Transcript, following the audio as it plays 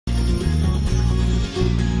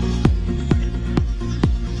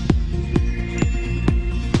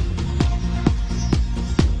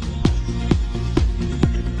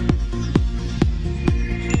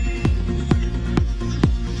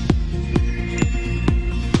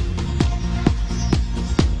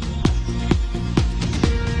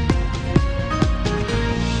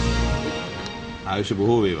ආයුෂ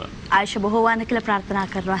බොහෝ වේවා. ආයුෂ බොහෝ වන්න කියලා ප්‍රාර්ථනා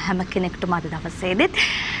කරනවා හැම කෙනෙකුටම අද දවසේදීත්.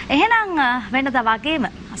 එහෙනම් වෙනදා වගේම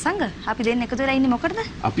අසංග අපි දෙන්න එකතු වෙලා ඉන්නේ මොකටද?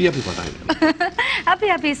 අපි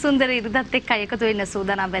පටන් අපි සුන්දර ඉරිදත් එක්ක එකතු වෙන්න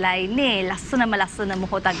සූදානම් වෙලා ඉන්නේ. ලස්සන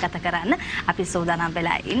මොහොතක් ගත කරන්න අපි සූදානම්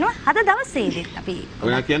වෙලා ඉන්නවා. අද දවසේදීත් අපි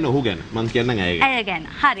ඔයා කියන්නේ ඔහු ගැන මං කියන්නම් ඇය ගැන.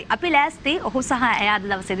 හරි. අපි ලෑස්ති ඔහු සහ ඇය අද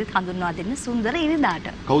දවසේදීත් හඳුන්වා දෙන්න සුන්දර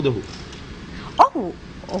ඉරිදාට. කවුද ඔහු?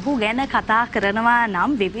 ඔහු ගැන කතා කරනවා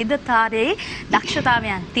නම් විවිධතාවයේ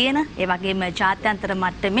දක්ෂතාවයන් තියෙන ඒ වගේම ජාත්‍යන්තර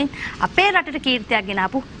මට්ටමින් අපේ රටට කීර්තියක් ගෙන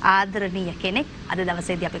ආපු ආදරණීය කෙනෙක් අද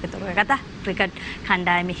දවසේදී අපි එකතු කරගත්තා. ක්‍රිකට්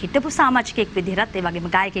කණ්ඩායමේ හිටපු සමාජිකයෙක් විදිහට ඒ වගේම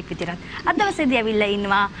ගායකයෙක් විදිහට අද දවසේදී ඇවිල්ලා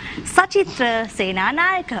ඉන්නවා සචිත්‍ර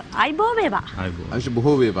සේනානායක. අයිබෝ වේවා. ආයුෂ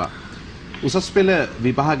බොහෝ වේවා. උසස් පෙළ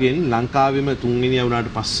විභාගයෙන් ලංකාවෙම තුන්වෙනියා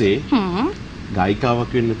වුණාට පස්සේ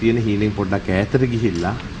ගායිකාවක් වෙන්න තියෙන හීනෙන් පොඩ්ඩක් ඈතට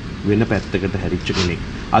ගිහිල්ලා වෙන පැත්තකට හැරිච්ච කෙනෙක්.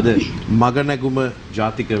 අද මගනැගුම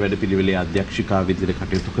ජාතික වැඩපිළිවෙලේ අධ්‍යක්ෂිකා විදිහට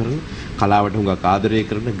කටයුතු කරන කලාවට හුඟක් ආදරය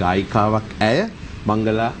කරන ගායිකාවක් ඇය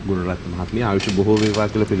මංගලා ගුණරත්න මහත්මිය. ආයුෂ බොහෝ වේවා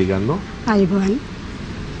කියලා පිළිගන්නවා. අයිබෝන්.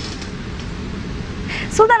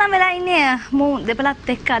 සූදානම් වෙලා ඉන්නේ මු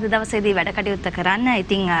දෙපළත් එක්ක අද දවසේදී වැඩ කටයුත්ත කරන්න.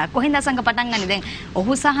 ඉතින් කොහෙන්ද අසංග පටන් ගන්නේ? දැන්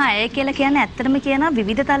ඔහු සහ ඇය කියලා කියන්නේ ඇත්තටම කියන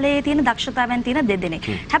විවිධ තලයේ තියෙන දක්ෂතාවයන් තියෙන දෙදෙනෙක්.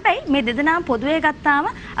 හැබැයි මේ දෙදෙනාම පොදුවේ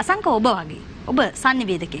ගත්තාම අසංග ඔබ වගේ. ඔබ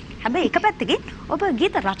සංනිවේදකෙක්. හැබැයි එක පැත්තකින් ඔබ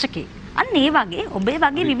ගීත රචකයෙක්. අන්න ඒ වගේ ඔබේ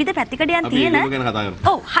වගේ විවිධ පැතිකඩයන් තියෙන. අපි ඔබ ගැන කතා කරමු.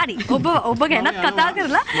 ඔව් හරි. ඔබ ගැනත් කතා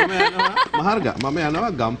කරලා මම යනවා මහර්ගා. මම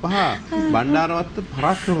යනවා ගම්පහ බණ්ඩාරවත්ත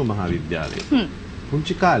පරාක්‍රම මහාවිද්‍යාලයේ.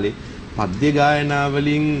 පුංචි කාලේ පද්‍ය ගායනා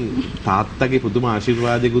වලින් තාත්තගේ පුදුම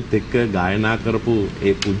ආශිර්වාදයකුත් එක්ක ගායනා කරපු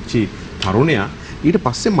ඒ පුංචි තරුණයා ඊට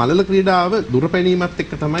පස්සේ මලල ක්‍රීඩාව දුරපැනීමත්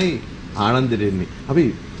එක්ක තමයි ආනන්ද දෙන්නේ. අපි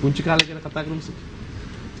පුංචි කාලේ ගැන කතා කරමුද?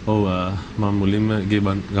 ඔව් මම මුලින්ම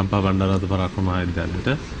ගියේ ගම්පහ බණ්ඩාරවත්ත පරාක්‍රම මහාවිද්‍යාලයට.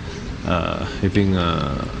 ඉතින්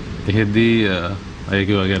එහෙදී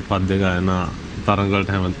අයගේ වගේ පද්‍ය ගායනා තරඟ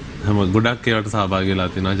වලට හැම ගොඩක් ඒවට සහභාගී වෙලා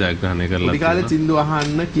තිනවා ජයග්‍රහණය කරලා. ඒ කාලේ සින්දු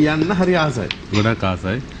අහන්න කියන්න හරි ආසයි. ගොඩක්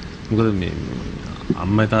ආසයි. මොකද මේ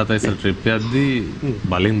අම්මයි තාත්තයි ඉස්සර ට්‍රිප් යද්දී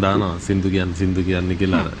බලෙන් දානවා සින්දු කියන්නේ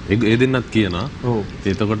කියලා. ඒ දෙන්නත් කියනවා. ඔව්.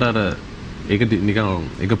 එතකොට අර ඒක නිකන්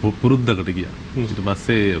ඒක පුරුද්දකට ගියා. ඊට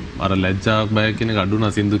පස්සේ අර ලැජ්ජාවක් බයක් කියන එක අඩු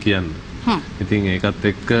වුණා සින්දු කියන්න. ඉතින් ඒකත්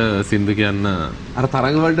එක්ක සින්දු කියන්න අර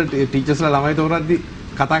තරඟ වලට ටීචර්ස්ලා ළමයි තෝරද්දි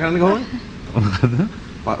කතා කරන්නේ කොහොමද? මොකද?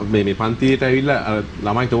 මේ පන්තියට ඇවිල්ලා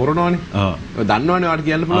ළමයි තෝරනවානේ. ඔව්. දන්නවනේ ඔයාලට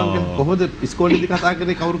කියන්න පුළුවන් කොහොමද ඉස්කෝලේදී කතා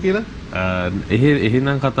කරේ කවුරු කියලා?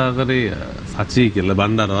 එහෙනම් කතා කරේ සචි කියලා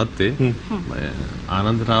බණ්ඩාරවත්තේ.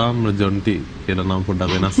 ආනන්ද රාම් ජොන්ටි කියලා නම්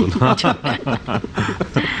පොඩ්ඩක් වෙනස් වුණා.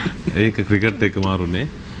 ඒක ක්‍රිකට් එක මාරුනේ.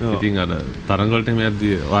 ඉතින් අර තරඟ වලට එමු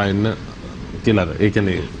යද්දී ඔයා එන්න කියලා ඒ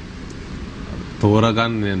කියන්නේ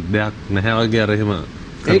තෝරගන්න දෙයක් නැහැ වගේ අර එහෙම.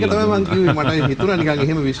 ඒක තමයි මම කිව්වේ මට හිතුණා නිකන්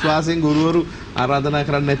එහෙම විශ්වාසයෙන් ගුරුවරු ආරාධනා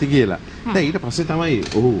කරන්නේ නැති කියලා. දැන් ඊට පස්සේ තමයි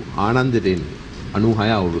ඔහු ආනන්දට එන්නේ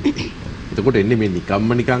 96 අවුරුදු. එතකොට එන්නේ මේ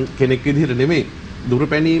නිකන් කෙනෙක් විදිහට නෙමෙයි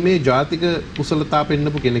දුරපැනීමේ ජාතික කුසලතා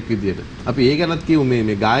පෙන්නපු කෙනෙක් විදිහට. අපි ඒ ගැනත් කියමු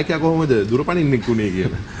මේ ගායකයා කොහොමද දුරපැනින්නේ කුනේ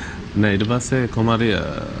කියලා. නෑ ඊට පස්සේ කොමාරි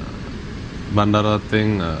බණ්ඩාරවත්තෙන්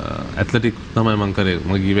ඇත්ලටික් තමයි මම කරේ.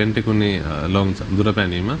 මගේ ඉවෙන්ට් එකනේ ලොං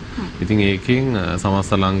දුරපැනීම. ඉතින් ඒකෙන්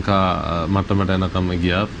සමස්ත ලංකා මට්ටමට යනකම්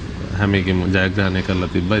ගියා. හැම එකෙම ජයග්‍රහණය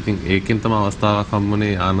කරලා තිබ්බා. ඉතින් ඒකෙන් තමයි අවස්ථාවක්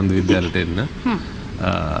හම්බුනේ ආනන්ද විද්‍යාලයට එන්න.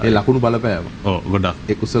 ඒ ලකුණු බලපෑම. ඔව් ගොඩක්.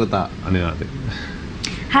 ඒ කුසලතා අනිවාර්යයෙන්.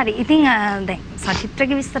 හරි. ඉතින් දැන්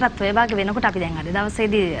සචිත්‍රගේ විස්තරත් ඔය වගේ වෙනකොට අපි දැන් අද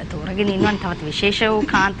දවසේදී තෝරගෙන ඉන්නවන් තවත් විශේෂ වූ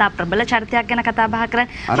කාන්තා ප්‍රබල චරිතයක් ගැන කතා බහ කරන්න.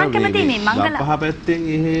 මම කැමතියි මේ මංගල පහ පැත්තෙන්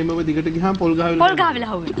එහෙමම දිගට ගියාම පොල්ගහවෙල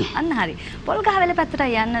හවුවෙනවා. අන්න හරි. පොල්ගහවෙල පැත්තට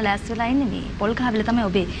යන්න ලෑස්ති වෙලා ඉන්නේ මේ. පොල්ගහවෙල තමයි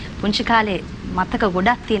ඔබේ පුංචි කාලේ මතක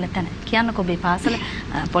ගොඩක් තියෙන තැන. කියන්නකෝ ඔබේ පාසල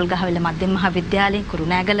පොල්ගහවෙල මධ්‍යම මහාවිද්‍යාලයෙන්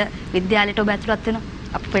කුරුණෑගල විද්‍යාලයට ඔබ ඇතුළත් වෙනවා.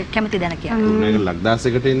 අපි කැමති දැන කියන්න. කුරුණෑගල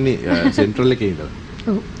ලක්දාසයකට එන්නේ සෙන්ට්‍රල් එකේ ඉඳලා.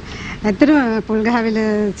 ඔව්. ඇත්තටම පොල්ගහවෙල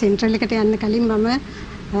සෙන්ට්‍රල් එකට යන්න කලින් මම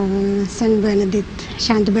සෙන් බර්නඩෙට්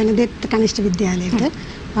ශාන්ත බර්නඩෙට් කනිෂ්ඨ විද්‍යාලයට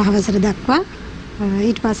පහවසර දක්වා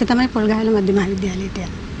ඊට පස්සේ තමයි පොල්ගහවෙල මධ්‍යම විද්‍යාලයට යන්නේ.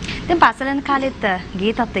 දැන් පාසල යන කාලෙත්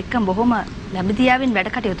ගීතත් එක්ක බොහොම ලැබිදියාවෙන් වැඩ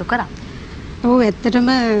කටයුතු කරා. ඔව් ඇත්තටම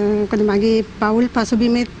මොකද මගේ පවුල්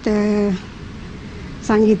පසුබිමෙත්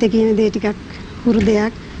සංගීතය කියන දේ ටිකක් හුරු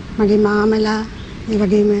දෙයක්. මගේ මාමලා ඒ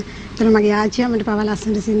වගේම මගේ ආච්චියා මට පව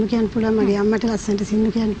ලස්සනට සින්දු කියන්න පුළුවන්. මගේ අම්මට ලස්සනට සින්දු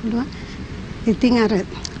කියන්න පුළුවන්. ඉතින් අර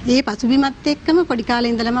ඒ පසුබිමත් එක්කම පොඩි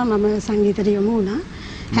කාලේ ඉඳලම මම සංගීතයට යොමු වුණා.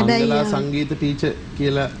 හැබැයි මංගලා සංගීත ටීචර්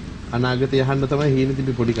කියලා අනාගතය යහන්න තමයි හීන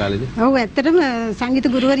තිබි පොඩි කාලේදී. ඔව් ඇත්තටම සංගීත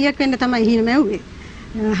ගුරුවරියක් වෙන්න තමයි හීන මැව්වේ.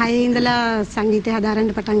 6 ඉඳලා සංගීතය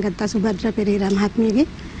හදාරන්න පටන් ගත්තා සුභද්‍ර පෙරේරා මහත්මියගේ.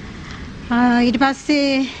 ඊට පස්සේ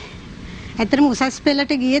ඇත්තටම උසස්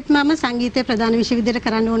පෙළට ගියෙත් මම සංගීතය ප්‍රධාන විශ්වවිද්‍යාලයට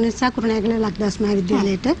කරන්න ඕන නිසා කුරුණෑගල ලක්දාස්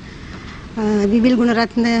මහාවිද්‍යාලයට විවිල්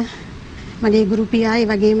ගුණරත්න මගේ ගුරු පියා ඒ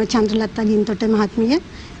වගේම චන්ද්‍රලතා ගින්තොට මහත්මිය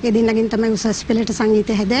ඒ දෙන්නගෙන් තමයි උසස් පෙළට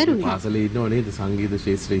සංගීතය හැදෑරුනේ. පාසලේ ඉන්නව නේද සංගීත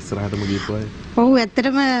ශාස්ත්‍රය ඉස්සරහටම ගිහපු අය? ඔව්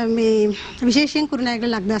ඇත්තටම මේ විශේෂයෙන්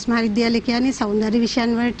කුරුණෑගල ලක්දාස් මහාවිද්‍යාලය කියන්නේ සෞන්දර්ය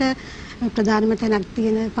විෂයන් වලට ප්‍රධානම තැනක්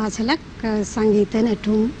තියෙන පාසලක්. සංගීත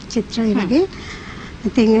නැටුම් චිත්‍ර වගේ.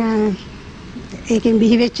 ඉතින් ඒකෙන්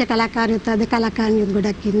බිහිවෙච්ච කලාකාරයෝත් අද කලාකාරියෝත්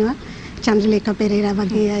ගොඩක් ඉන්නවා. චන්ද්‍රලේඛා පෙරේරා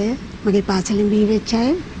වගේ අය මගේ පාසලෙන් බිහිවෙච්ච අය.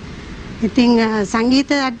 ඉතින්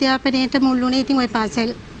සංගීත අධ්‍යාපනයේට මුල් වුණේ ඉතින් ওই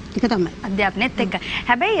පාසල් ටික තමයි. අධ්‍යාපනයේත් එක්ක.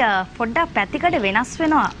 හැබැයි පොඩ්ඩක් පැතිකඩ වෙනස්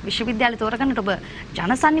වෙනවා. විශ්වවිද්‍යාලය තෝරගන්නට ඔබ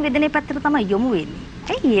ජනසන්නිවේදනයේ පැත්තට තමයි යොමු වෙන්නේ.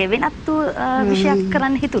 ඇයි ඒ වෙනත් විෂයක්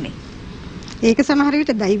කරන්න හිතුනේ? ඒක සමහර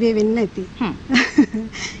විට දෛවය වෙන්න ඇති.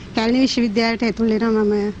 කැලණි විශ්වවිද්‍යාලයට ඇතුල් වෙනවා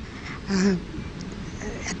මම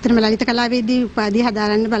ඇත්තටම ලලිත කලාවේදී උපාධිය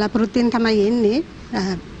හදාරන්න බලාපොරොත්තු වෙන තමයි එන්නේ.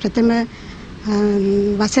 ප්‍රථම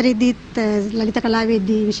වසරේදීත් ලලිත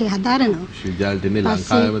කලාවේදී විෂය හදාරනවා. විශ්වවිද්‍යාලයට එන්නේ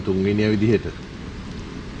ලංකාවේම තුන්වෙනිය විදිහට.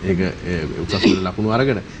 ඒක උසස් ලකුණු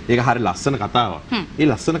අරගෙන ඒක හරි ලස්සන කතාවක්. ඒ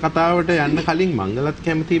ලස්සන කතාවට යන්න කලින් මංගලත්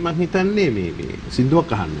කැමති මං හිතන්නේ මේ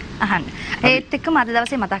සින්දුවක් අහන්න. අහන්න. ඒත් එක්කම අද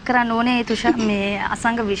දවසේ මතක් කරන්න ඕනේ තුෂාර මේ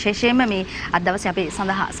අසංග විශේෂයෙන්ම මේ අද දවසේ අපි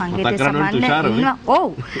සඳහා සංගීතය සම්බන්ධ ඔව්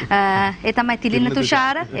ඒ තමයි තිලින්න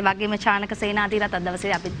තුෂාර ඒ වගේම චානක සේනාධිරත් අද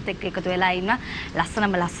දවසේ අපිත් එක්ක එකතු වෙලා ඉන්න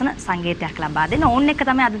ලස්සන සංගීතයක් ලබා දෙන ඕන් එක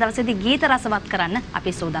තමයි අද දවසේදී ගීත රසවත් කරන්න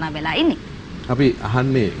අපි සූදානම් වෙලා ඉන්නේ. අපි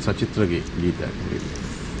අහන්නේ සචිත්‍රගේ ගීතයක්.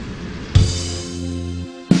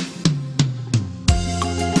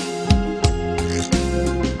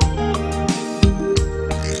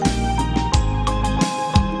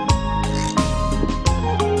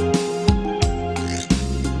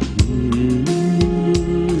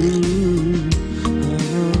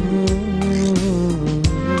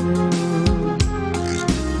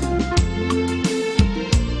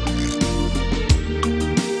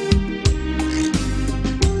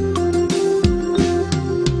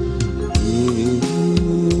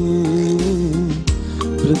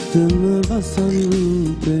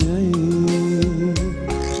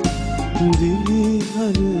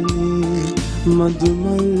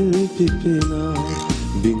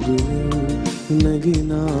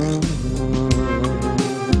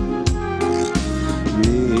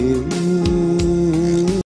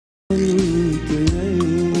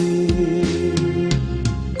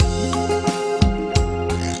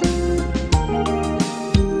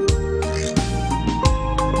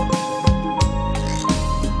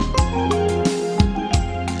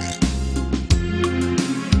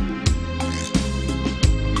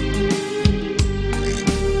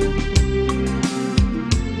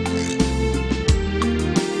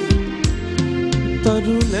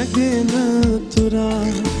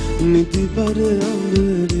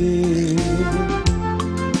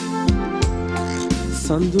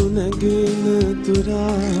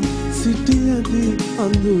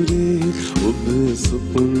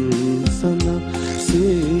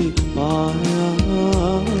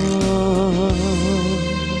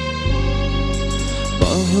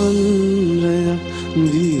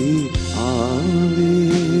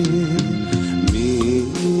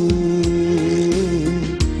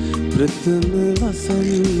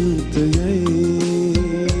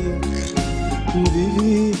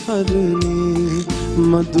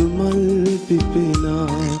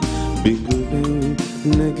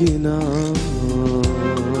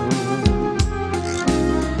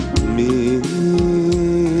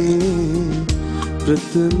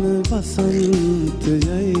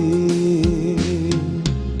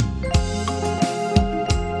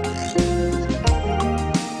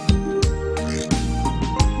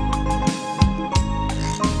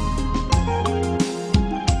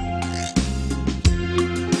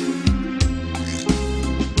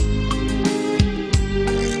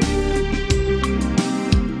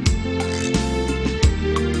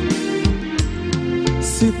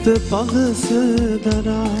 සිත පහස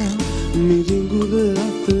දරා මිරිඟුව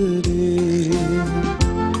අතරේ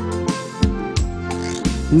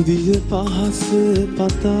දිය පහස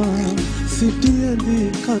පතා සිටියදී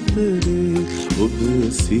කතරේ ඔබ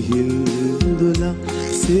සිහිල් දොලක්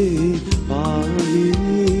සේ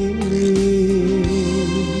පාවිනේ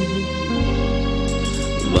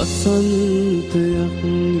වසන්තයක්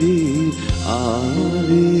දී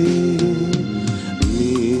ආවේ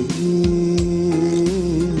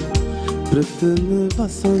ප්‍රථම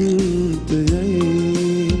වසන්තයයි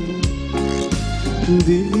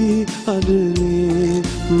දිවි අරනේ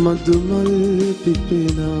මදුමල්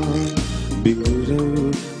පිපෙනා බිඟුරව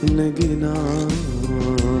නැගෙනා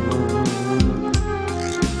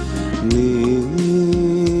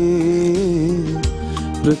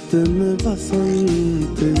ප්‍රථම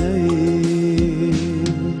වසන්තයයි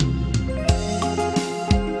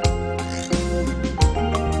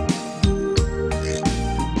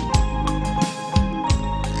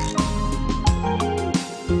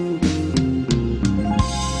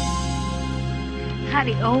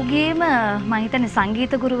හරි ඔහුගේම මම හිතන්නේ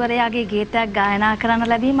සංගීත ගුරුවරයාගේ ගීතයක් ගායනා කරන්න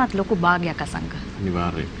ලැබීමත් ලොකු භාගයක් අසංක.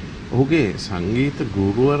 අනිවාර්යයෙන්. ඔහුගේ සංගීත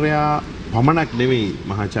ගුරුවරයා පමණක් නෙවෙයි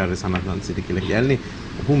මහාචාර්ය සනත්නන් සිටි කියලා කියන්නේ.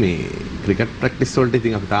 ඔහු මේ ක්‍රිකට් ප්‍රැක්ටිස් වලට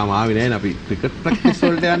ඉතින් අපි තාම ආවේ නැහැ නේ. අපි ක්‍රිකට් ප්‍රැක්ටිස්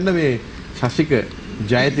වලට යන්න මේ ශශික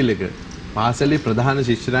ජයතිලක පාසලේ ප්‍රධාන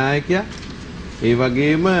ශිෂ්‍ය නායකයා ඒ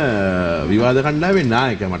වගේම විවාද කණ්ඩායමේ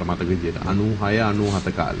නායකයා මට මතක විදියට 96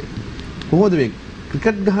 97 කාලේ. කොහොමද මේ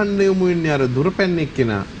ක්‍රිකට් ගහන්න යමු වෙන්නේ අර දුර පැන්නෙක්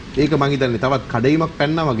කෙනා. ඒක මං හිතන්නේ තවත් කඩයිමක්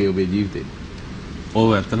පැන්නා වගේ ඔබේ ජීවිතේ. ඔව්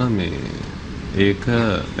ඇත්තටම මේ ඒක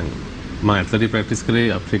දැන් මම ඇත්තටම ප්‍රැක්ටිස්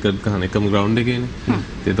කරේ ක්‍රිකට් ගහන එකම ග්‍රවුන්ඩ් එකේනේ.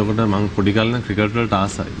 එතකොට මං පොඩි කාලේ නම් ක්‍රිකට් වලට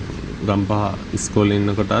ආසයි. ගම්පහ ඉස්කෝලේ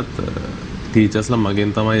ඉන්නකොටත් ටීචර්ස්ලා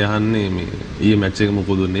මගෙන් තමයි අහන්නේ මේ ඊයේ මැච් එක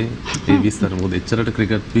මොකද උනේ? ඒ විස්තර මොකද එච්චරට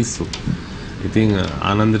ක්‍රිකට් පිස්සු. ඉතින්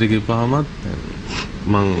ආනන්දට කිව්වහමත්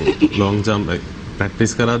මං ලොං ජම්ප්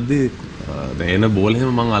ප්‍රැක්ටිස් කරද්දී එන බෝල්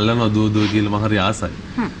එහෙම මං අල්ලනවා දුව කියලා මම හරි ආසයි.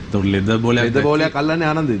 ඒතකොට ලෙද බෝලයක් අල්ලන්නේ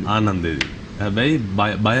ආනන්දේදී. ආනන්දේදී. හැබැයි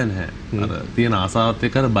බය නැහැ. අර තියෙන ආසාවත්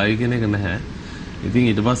එක්ක අර බය කියන එක නැහැ. ඉතින්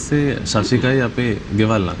ඊට පස්සේ ශශිකයි අපේ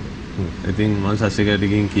ගෙවල් ළඟ. ඉතින් මම ශශිකයට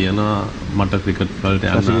ගිහින් කියනවා මට ක්‍රිකට් වලට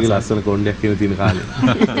යන්න ශශිකගේ ලස්සන කොණ්ඩයක් කියන තියෙන කාලේ.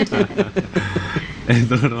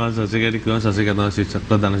 එතකොට මම ශශිකයට කිව්වා ශශික තමයි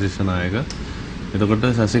ප්‍රධාන ශිෂ්‍ය නායක. එතකොට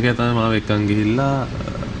ශශික තමයි මාව එක්කන් ගිහිල්ලා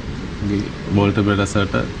බෝල්ට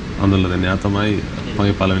බෙඩසට අඳුල්ලා දෙන්නේ. යා තමයි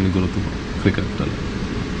මගේ පළවෙනි ගුරුතුමා ක්‍රිකට් වල.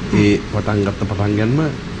 ඒ පටන් ගත්ත පටන් ගන්නම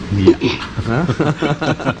නිය.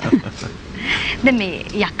 දැන් මේ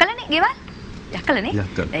යක්කලනේ ගෙවල්? යක්කලනේ?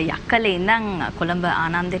 යක්කලේ ඉඳන් කොළඹ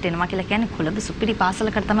ආනන්දයට එනවා කියලා කියන්නේ කොළඹ සුපිරි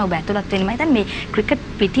පාසලකට තමයි ඔබ ඇතුළත් වෙන්නේ. මම හිතන්නේ මේ ක්‍රිකට්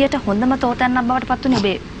පිටියට හොඳම තෝතැන්නක් බවට පත් වුණේ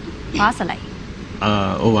ඔබේ පාසලයි.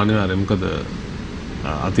 ඔව් අනිවාර්යයෙන්. මොකද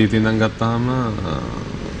අතීතේ ඉඳන් ගත්තාම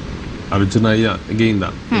අර්ජුන අයියාගේ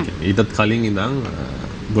ඉඳන් ඊටත් කලින් ඉඳන්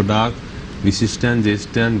ගොඩාක් විශිෂ්ටයන්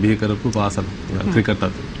ජේෂ්ඨයන් බිහි කරපු පාසල ක්‍රිකට්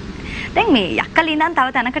අත. දැන් මේ යක්කලේ ඉඳන් තව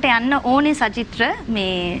තැනකට යන්න ඕනේ සචිත්‍ර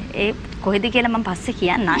මේ ඒ කොහෙද කියලා මම පස්සේ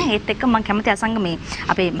කියන්නම්. ඒත් එක්ක මම කැමති අසංග මේ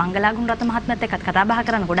අපේ මංගලා ගුණරත්න මහත්මයාත් එක්කත් කතා බහ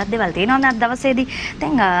කරන්න ගොඩක් දේවල් තියෙනවා නේද දවසේදී.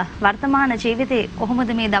 දැන් වර්තමාන ජීවිතේ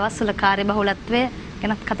කොහොමද මේ දවස්වල කාර්යබහුලත්වය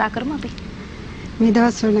ගැනත් කතා කරමු අපි. මේ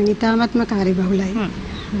දවස්වල නම් ඉතාමත්ම කාර්යබහුලයි.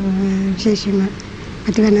 විශේෂයෙන්ම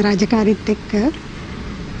ප්‍රතිවන රාජකාරීත් එක්ක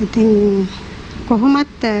ඉතින්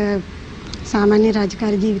කොහොමත් සාමාන්‍ය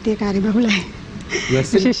රාජකාරී ජීවිතයේ කාර්යබහුලයි.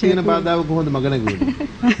 විශේෂයෙන් බාධාව කොහොමද මග නැගුවේ?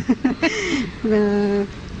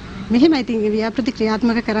 මෙහෙම ඉතින් ව්‍යාපෘති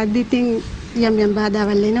ක්‍රියාත්මක කරද්දී ඉතින් යම්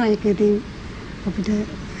බාධාවල් එනවා. ඒක ඉතින් අපිට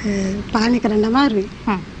පාලනය කරන්න අමාරුයි.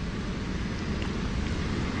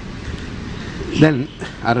 දැන්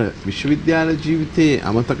අර විශ්වවිද්‍යාල ජීවිතයේ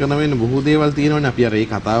අමතක නොවෙන බොහෝ දේවල් තියෙනවනේ. අපි අර ඒ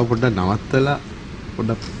කතාව පොඩ්ඩක් නවත්තලා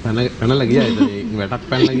පොඩ්ඩක් පැනලා ගියා. ඒ වැටක්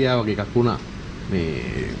පැනලා ගියා වගේ එකක් වුණා.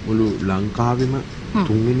 මේ මුළු ලංකාවෙම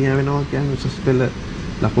තුන්වෙනියා වෙනවා කියන්නේ උසස් පෙළ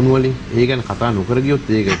ලකුණු වලින්. ඒ ගැන කතා නොකර ගියොත්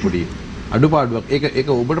ඒක පොඩි අඩුපාඩුවක්. ඒක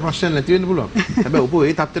ඔබට ප්‍රශ්න නැති වෙන්න පුළුවන්. හැබැයි ඔබ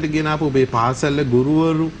ඒ තත්ත්වයට ගෙන ආපු ඔබේ පාසල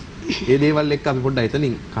ගුරුවරු ඒ දේවල් එක්ක අපි පොඩ්ඩක්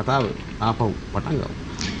එතනින් කතාව ආපහු පටන් ගමු.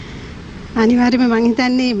 අනිවාර්යයෙන්ම මම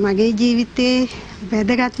හිතන්නේ මගේ ජීවිතයේ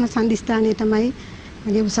වැදගත්ම සම්දිස්ථානය තමයි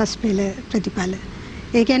මගේ උසස් පෙළ ප්‍රතිඵල.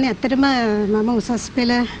 ඒ කියන්නේ ඇත්තටම මම උසස්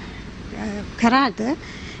පෙළ කරාට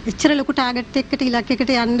එච්චර ලොකු ටාගට් එකකට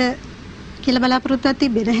ඉලක්කයකට යන්න කියලා බලාපොරොත්තුවක්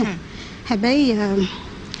තිබෙන්නේ නැහැ. හැබැයි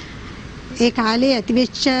ඒ කාලේ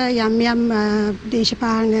ඇතිවෙච්ච යම්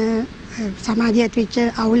දේශපාලන සමාජයේ ඇතිවෙච්ච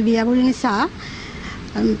අවුල් වියවුල් නිසා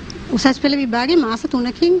උසස් පෙළ විභාගේ මාස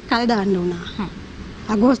 3කින් කල් දාන්න වුණා.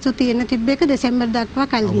 අගෝස්තු 30 තිබ්බ එක දෙසැම්බර් දක්වා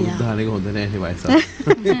කල් ගියා. උදාහරණයක හොඳ නැහැ නේ වයස.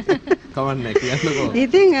 කවන්නේ කියන්නකෝ.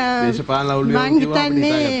 ඉතින් දේශපාලන අවුල් මං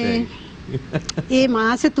හිතන්නේ ඒ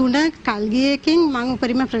මාස 3 කල් ගියකින් මම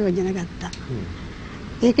උපරිම ප්‍රයෝජන ගත්තා.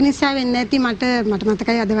 ඒක නිසා වෙන්නේ නැති මට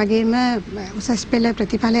මතකයි අද වගේම උසස් පෙළ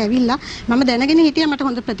ප්‍රතිඵල ඇවිල්ලා මම දැනගෙන හිටියා මට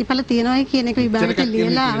හොඳ ප්‍රතිඵල තියෙනවා කියන එක විභාගයට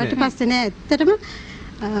ලියලා ආවට පස්සේ නෑ ඇත්තටම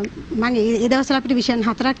මම ඒ දවස්වල අපිට විෂයන්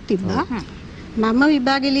 4ක් තිබ්බා. මම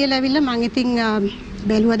විභාගේ ලියලා ඇවිල්ලා මම ඉතින්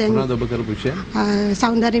බැලුවා දැන් මොනවද ඔබ කරපු විෂය?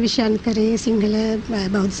 සෞන්දර්ය විෂයන් කරේ සිංහල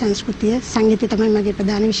බෞද්ධ සංස්කෘතිය සංගීතය තමයි මගේ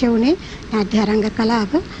ප්‍රධාන විෂය උනේ නාට්‍ය අරංග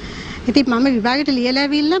කලාව. ඉතින් මම විභාගයට ලියලා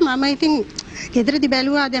ඇවිල්ලා මම ඉතින් ගෙදරදී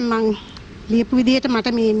බැලුවා දැන් මම ලියපු විදිහට මට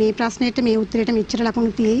මේ ප්‍රශ්නෙට මේ උත්තරේට මෙච්චර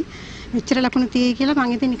ලකුණු තියෙයි කියලා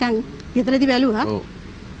මම ඉතින් නිකන් ගෙදරදී බැලුවා. ඔව්.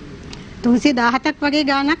 317ක් වගේ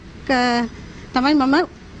ගාණක් තමයි මම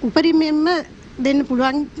උපරිමයෙන්ම දෙන්න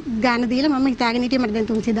පුළුවන් ගාන දීලා මම හිතාගෙන හිටියේ මට දැන්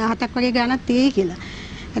 317ක් වගේ ගානක් තියෙයි කියලා.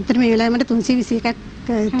 ඇත්තට මේ වෙලාවේ මට 321ක්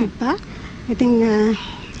තිබ්බා. ඉතින්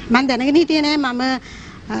මම දැනගෙන හිටියේ නෑ මම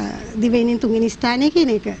දිවයිනින් තුන්වෙනි ස්ථානයේ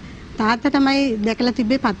කියන එක. තාත්තා තමයි දැකලා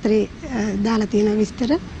තිබ්බේ පත්‍රේ දාලා තියෙන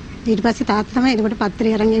විස්තර. ඊට පස්සේ තාත්තා තමයි එතකොට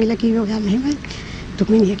පත්‍රේ අරන් ඇවිල්ලා කිව්වේ ඔයා මෙහෙම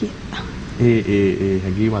තුන්වෙනිය කියලා. ඒ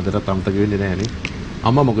හැඟීම අදටත් අමතක වෙන්නේ නැහැ නේ.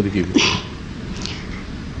 අම්මා මොකද කිව්වේ?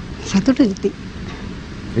 සතුටුයි.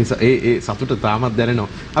 ඒ සතුට තාමත් දැනෙනවා.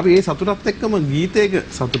 අපි ඒ සතුටත් එක්කම ගීතයක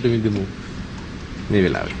සතුට විඳිමු මේ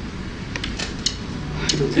වෙලාවේ.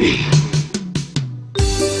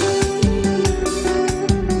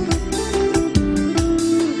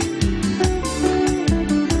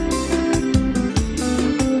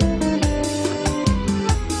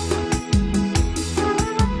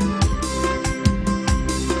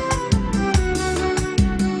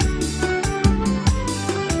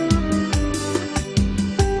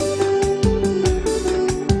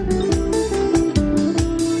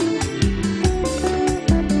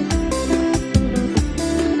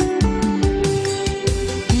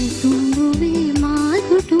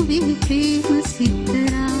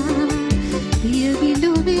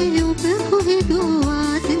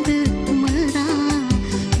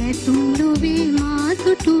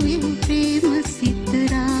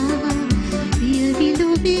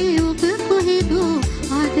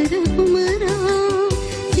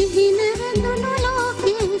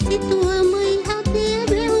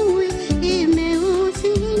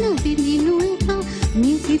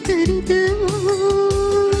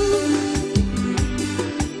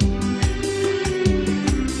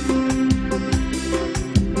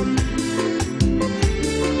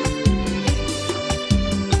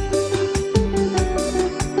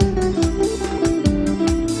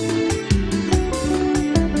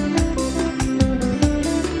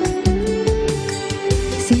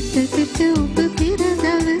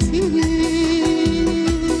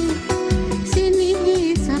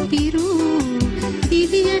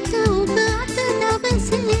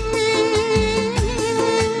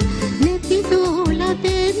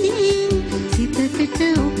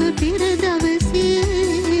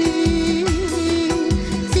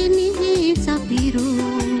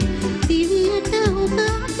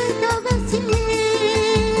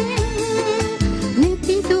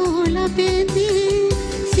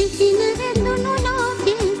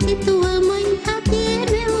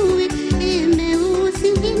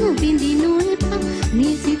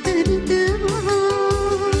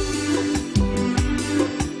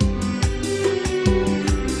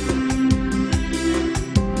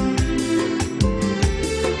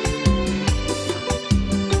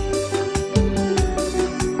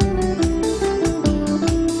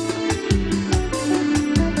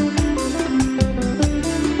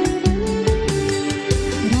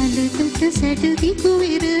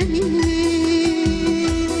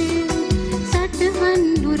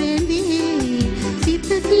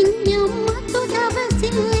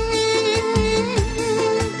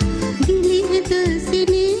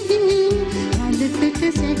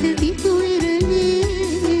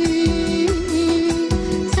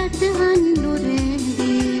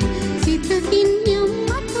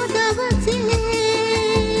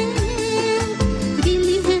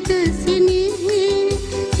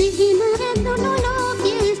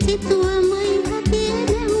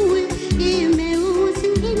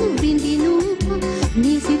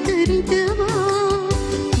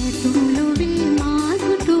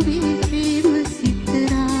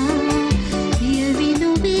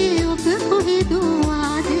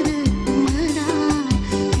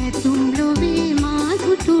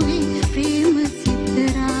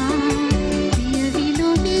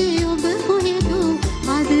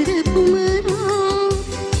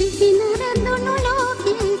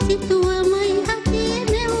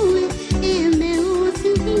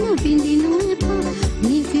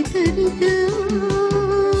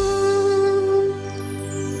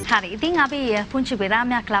 පුංචි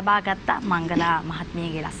විරාමයක් ලබා ගත්තා මංගලා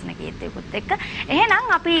මහත්මියගේ ලස්සන ගීතයකුත් එක්ක. එහෙනම්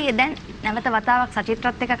අපි දැන් නැවත වතාවක්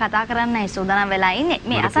සචිත්‍රත් එක්ක කතා කරන්නයි සූදානම් වෙලා ඉන්නේ.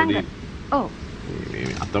 මේ අසංග. ඔව්. මේ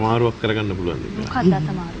අතමාරුවක් කරගන්න පුළුවන් නේ. මොකක්ද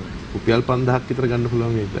අතමාරුව? රුපියල් 5000ක් විතර ගන්න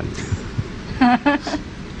පුළුවන් මේක ගන්න.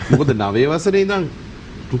 මොකද 9 වසරේ ඉඳන්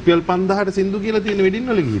රුපියල් 5000ට සින්දු කියලා තියෙන වෙඩින්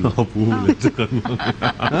වල ගිහිල්ලා. අපූලෙච්ච කරනවා.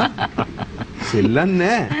 සෙල්ලම්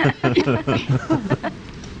නෑ.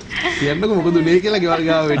 කියන්නකො මොකද උනේ කියලා ගෙවල්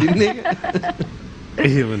ගාව වෙඩින් එක.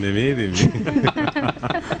 එහෙම නෙමෙයි දෙන්නේ.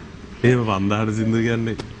 එහෙම 5000ට සින්දු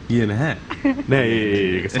කියන්නේ කියේ නැහැ. නෑ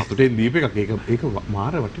ඒක සතුටෙන් දීප එකක්. ඒක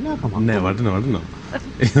මාර වටිනාකමක්. නෑ වටිනවා.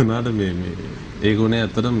 ඒ වුණාට මේ ඒක උනේ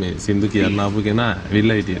ඇත්තටම මේ සින්දු කියන්න ආපු කෙනා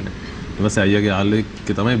ඇවිල්ලා හිටියේ නෑ. ඊට පස්සේ අයියාගේ යාළුවෙක්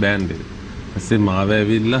තමයි බෑන්ඩ් එක. ඊපස්සේ මාව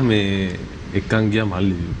ඇවිල්ලා මේ එක්කන් ගියා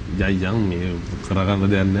මල්ලි යයියන් මේ කරගන්න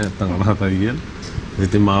දෙයක් නැහැ නැත්තම් අනාතයි කියලා.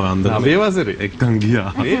 ඉතින් මාව අන්දර අපේ වසරේ එක්කන්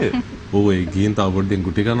ගියා. ඔව් ඒ ගිහින් තව පොඩ්ඩෙන්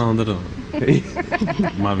කුටි කන හොඳට.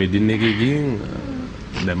 මා වෙඩින් එකේ ගිහින්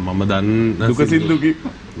දැන් මම දන්න දුක සින්දුකි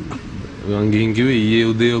මං ගිහින් කිව්වේ ඊයේ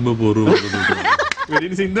උදේ ඔබ පොරු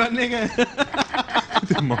වෙඩින් සින්දුවන්නේ එක.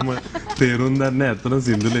 මම තේරුම් දන්නේ නැහැ. අතන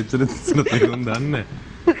සින්දු ලෙච්චර තේරුම් දන්නේ නැහැ.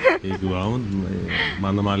 ඒක වවම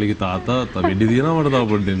මන්දමාලිගේ තාත්තා තව වෙඩි දිනනවා මට තව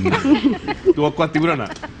පොඩ්ඩෙන්. තුවක්වත් තිබුණා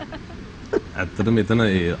නා. ඇත්තට මෙතන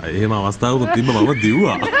එහෙම අවස්ථාවකුත් තිබ්බ මම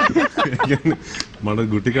දිව්වා. මට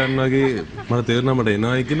ගුටි කන්න වගේ මට තේරුණා මට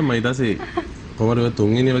එනවායි කියලා මම ඊට පස්සේ කොහමද ඔය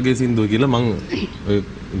තුන්වෙනි වගේ සින්දුව කියලා මං ඔය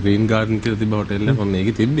ග්‍රීන් ගාඩන් කියලා තිබ්බ හොටෙල් එක ඔන්න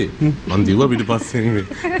ඒකේ තිබ්බේ. මං දිව්වා පිටිපස්සෙන්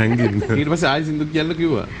හැංගින්න. ඊට පස්සේ ආයෙ සින්දු කියන්න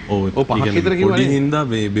කිව්වා. ඔව් පහක් විතර කිව්වා. පොඩි හින්දා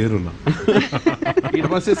මේ බේරුණා. ඊට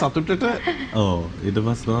පස්සේ සතුටට ඔව් ඊට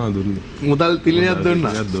පස්සේ දුන්නේ. මුදල් පිළිණයක්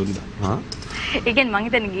දුන්නා. හා ඒ කියන්නේ මං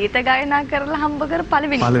හිතන්නේ ගීත ගායනා කරලා හම්බ කර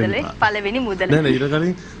පළවෙනි මුදල. නෑ ඊට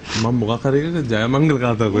කලින් මම මොකක් හරි එකක ජයමංගල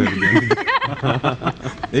ගාථා කොහෙද කියන්නේ.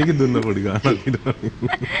 ඒක දුන්න පොඩි ගානක් ඊට කලින්.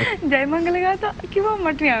 ජයමංගල ගාථා කිව්වම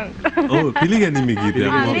මට නිකන්. ඔව් පිළිගැනීමේ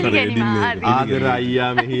ගීතයක් මොකක් හරි එඩින්නේ. ආදර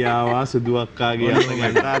අයියා මෙහි ආවා සුදු අක්කාගේ අත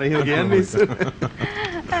ගැටාර එහෙම කියන්නේ ඉස්සර.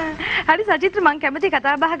 හරි සචිත්‍ර මං කැමති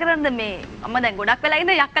කතා බහ කරන්න මේ මම දැන් ගොඩක් වෙලා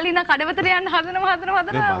ඉන්න යක්කලින කඩවතට යන්න හදනවා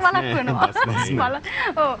වලක් වෙනවා.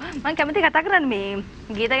 ඔව් මං කැමති කතා කරන්න මේ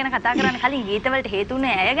ගීත ගැන කතා කරන්න කලින් ගීත වලට හේතු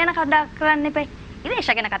උනේ ඇය ගැන කතා කරන්න එපා. ඉරේෂ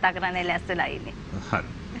ගැන කතා කරන්න ලැස්තිලා ඉන්නේ. හරි.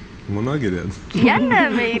 මොනවා කියලාද? කියන්න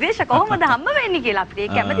මේ ඉරේෂ කොහොමද හම්බ වෙන්නේ කියලා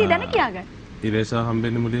අපිට කැමති දැන කියාගන්න. ඉරේෂ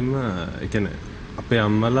හම්බෙන්නේ මුලින්ම ඒ කියන්නේ අපේ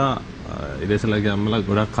අම්මලා ඉරේෂලාගේ අම්මලා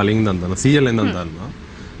ගොඩක් කලින් ඉඳන් දන්නවා. 100 ඉඳන් දන්නවා.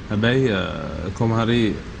 හැබැයි කොහොම හරි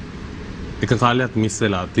එක කාලයක් මිස්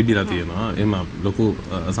වෙලා තිබිලා තියෙනවා. එහෙම ලොකු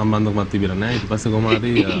සම්බන්ධකමක් තිබිලා නැහැ. ඊට පස්සේ කොහොම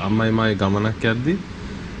හරි අම්මයි මායි ගමනක් යද්දි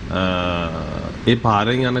ඒ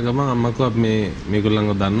පාරෙන් යන ගමන් අම්මා කිව්වා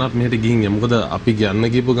මේගොල්ලන්ව දන්නවා අපි මෙහෙට ගිහින් යමු. මොකද අපි යන්න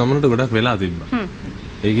ගිහපු ගමනට ගොඩක් වෙලා තිබ්බා.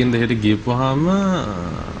 ඒකින්ද එහෙට ගිහපුවාම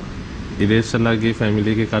ඉරේෂලාගේ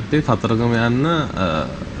ෆැමිලි එකේ කට්ටිය කතරගම යන්න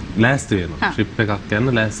ලෑස්ති වෙනවා. ට්‍රිප් එකක්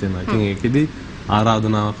යන්න ලෑස්ති වෙනවා. ඉතින් ඒකෙදි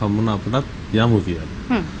ආරාධනාවක් හම්බුණා අපටත් යමු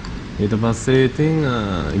කියලා. ඊට පස්සේ ඉතින්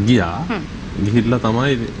ගියා. ගිහිල්ලා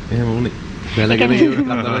තමයි එහෙම වුනේ. වැලගෙන ඉවර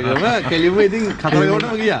කතරගම කෙලින්ම ඉතින්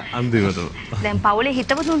කතරගමටම ගියා. අන්තිමට. දැන් පවුලේ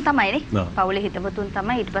හිතවතුන් තමයිනේ. පවුලේ හිතවතුන්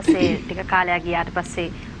තමයි ඊට පස්සේ ටික කාලයක් ගියාට පස්සේ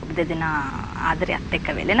ඔබ දෙදෙනා ආදරයත් එක්ක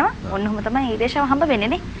වෙලෙනවා. ඔන්න ඔහම තමයි ඉරේෂව හම්බ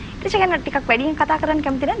වෙන්නේ නේ. ඉරේෂ ගැන ටිකක් වැඩියෙන් කතා කරන්න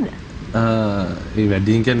කැමති නැද්ද? ඒ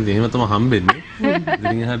වැඩියෙන් කියන්නේ එහෙම තමයි හම්බෙන්නේ.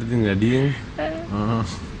 ඉතින් එහාට ඉතින් වැඩියෙන්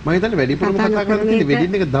මම හිතන්නේ වැඩිපුරම කතා කරන්න තියෙන්නේ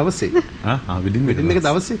වෙඩින් එක දවසේ. වෙඩින් එක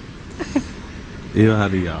දවසේ. ඒ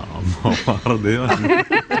හරියා අම්මා දේවල්.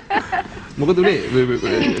 මොකද උනේ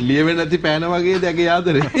ලියවෙන්නේ නැති පෑන වගේ දැගේ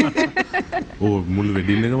ආදරේ. ඔව් මුළු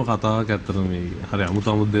වෙඩින් එකම කතාවක් ඇත්තටම මේ හරි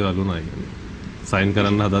අමුතු දේවල් වුණා කියන්නේ. සයින්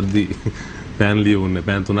කරන්න හදද්දි පෑන් ලියවුන්නේ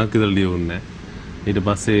පෑන් 3ක් විතර ලියවුන්නේ. ඊට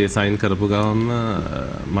පස්සේ සයින් කරපු ගමන්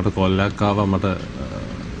මට කෝල් එකක් ආවා මට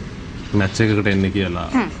මැච් එකකට එන්න කියලා.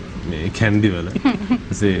 මේ කැන්ඩි වල.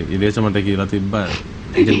 ඊසේ ඉරේෂ මට කියලා තිබ්බා.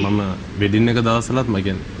 ඒ කියන්නේ මම වෙඩින් එක දවස්වලත් මම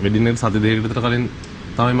කියන්නේ වෙඩින් එකට සති දෙකකට විතර කලින්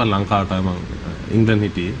තමයි මම ලංකාවට මම ඉංග්ලන්ත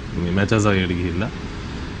හිටියේ. මේ මැචස් වලට ගිහිල්ලා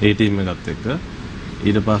ඒ ටීම් එකත් එක්ක.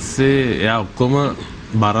 ඊට පස්සේ එයා ඔක්කොම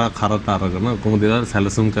බර කරට අරගෙන ඔක්කොම දේවල්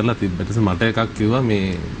සැලසුම් කරලා තිබ්බට මට එකක් කිව්වා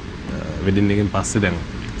මේ වෙඩින් එකෙන් පස්සේ දැන්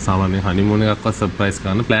සාමාන්‍ය හනිමූන් එකක්වත් සර්ප්‍රයිස්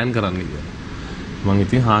කරන්න ප්ලෑන් කරන්න කියලා. මම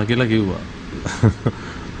ඉතින් හා කියලා කිව්වා.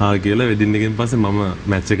 හා කියලා වෙඩින් එකෙන් පස්සේ මම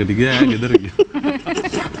මැච් එකට ගියා එයා ගෙදර ගියා.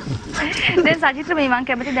 දැන් සජිත්‍ර මේ මම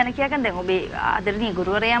කැමති දැන කියාගන්න දැන් ඔබේ ආදරණීය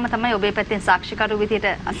ගුරුවරයාම තමයි ඔබේ පැත්තෙන් සාක්ෂිකරු විදියට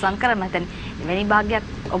අසං කරම හිතන්නේ. එවැනි භාග්යක්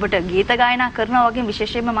ඔබට ගීත ගායනා කරනවා වගේ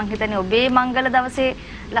විශේෂයෙන්ම මම හිතන්නේ ඔබේ මංගල දවසේ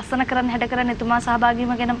ලස්සන කරන්න හැඩ කරන්න එතුමා සහභාගී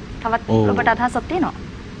වීම ගැන තවත් ඔබට අදහසක් තියෙනවා.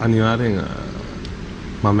 අනිවාර්යෙන්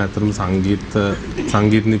මම ඇත්තටම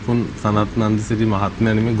සංගීත නිපුන් සනත් නන්දසිරි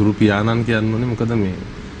මහත්මයා නෙමෙයි ගුරු පියාණන් කියන්නේ මොකද මේ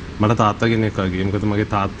මට තාත්තා කෙනෙක් වගේ. මොකද මගේ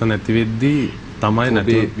තාත්තා නැති වෙද්දී තමයි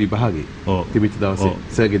නැති විභාගේ. ඔව් තිබිච්ච දවසේ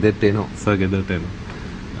සර් ගෙදරට එනවා.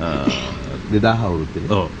 2000 අවුරුද්දේ.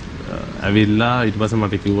 ඔව්. ඇවිල්ලා ඊට පස්සේ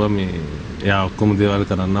මට කිව්වා මේ එයා ඔක්කොම දේවල්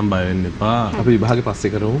කරන්නම් බය වෙන්න එපා. අපි විභාගේ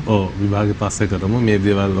පස්සේ කරමු. ඔව් විභාගේ පස්සේ කරමු. මේ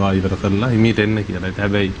දේවල් ඉවර කරලා හිමීට එන්න කියලා.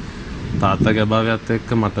 හැබැයි තාත්තගේ අභාවයත්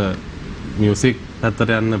එක්ක මට මියුසික්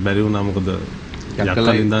පැත්තට යන්න බැරි වුණා. මොකද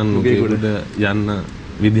යක්කල ඉඳන් උඩ යන්න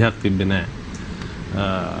විදිහක් තිබ්බේ නැහැ.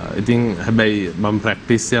 ඉතින් හැබැයි මම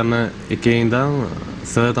ප්‍රැක්ටිස් යන එකේ ඉඳන්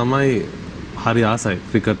සර් තමයි හරි ආසයි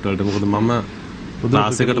ක්‍රිකට් වලට. මොකද මම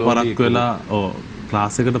ක්ලාස් එකට පරක්කු වෙලා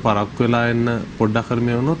ක්ලාස් එකට පරක්කු වෙලා එන්න පොඩ්ඩක් හරි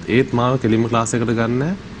මේ වුණොත් ඒත් මාව කෙලින්ම ක්ලාස් එකට ගන්න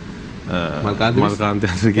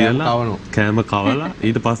මල්කාන්තයන්ට කියලා කෑම කවලා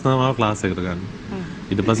ඊට පස්සේ මාව ක්ලාස් එකට ගන්න.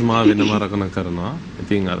 ඊට පස්සේ මාව වෙනම රකණ කරනවා.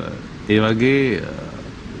 ඉතින් අර ඒ වගේ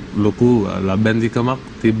ලොකු ලබ්බැන්දිකමක්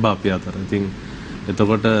තිබ්බා අපි අතර. ඉතින්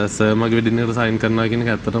එතකොට සර් මගේ වෙඩින් එකට සයින් කරනවා කියන එක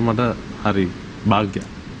ඇත්තටම මට හරි භාග්‍යයක්.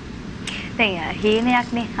 දැන්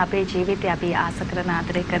හීනයක්නේ අපේ ජීවිතේ අපි ආස කරන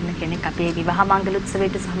ආදරය කරන කෙනෙක් අපේ විවාහ මංගල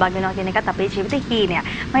උත්සවයට සහභාගී වෙනවා කියන එකත් අපේ ජීවිතේ හීනයක්.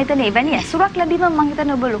 මම හිතන්නේ එවැනි ඇසුරක් ලැබීම මම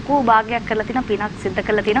හිතන්නේ ඔබ ලොකු භාගයක් කරලා තිනවා, පිනක් සිද්ධ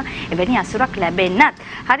කරලා තිනවා. එවැනි ඇසුරක් ලැබෙන්නත්.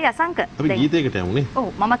 හරි අසංක. අපි ගීතයකට යමුනේ. ඔව්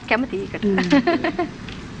මමත් කැමතියි ඒකට.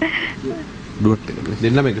 ඩුවට් එක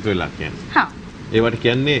දෙන්නම එකතු වෙලා කියන්නේ. හා. ඒවට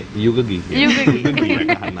කියන්නේ යුග ගීත. යුග ගීත.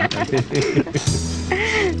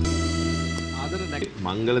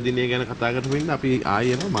 මංගල දිනය ගැන කතා කරපු ඉන්න අපි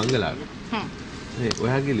ආයෙ යනවා මංගලාවට.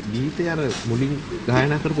 ඔයාගේ ගීතේ අර මුලින්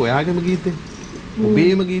ගායනා කරපු ඔයාගේම ගීතේ.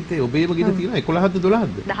 ඔබේම ගීතේ ගීත තියෙනවා 11ද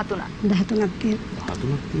 12ද? 13ක් තියෙනවා.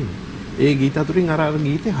 ඒ ගීත අතුරින් අර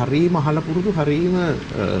ගීතේ හරීම අහලා පුරුදු හරීම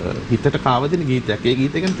හිතට කාවදින ගීතයක්. ඒ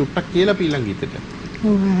ගීතය ගැන චුට්ටක් කියලා පීලන් ගීතෙට.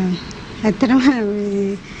 ඔව් ඇත්තටම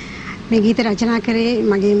මේ ගීත රචනා කරේ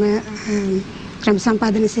මගේම ක්‍රම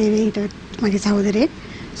සම්පාදන සේවයේ හිටපු මගේ සහෝදරයෙක්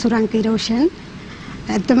සුරංක ඉරෝෂන්.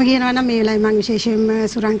 ඇත්තම කියනවා නම් මේ වෙලාවේ මම විශේෂයෙන්ම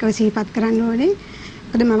සුරංකව සිහිපත් කරන්න ඕනේ.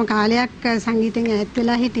 මොකද මම කාලයක් සංගීතයෙන් ඈත්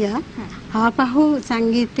වෙලා හිටියා. ආපහු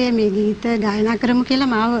සංගීතයේ මේ ගීත ගායනා කරමු කියලා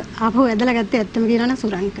මාව ආපහු ඇදලා ගත්තේ ඇත්තම කියනවා නම්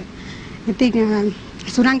සුරංක. ඉතින්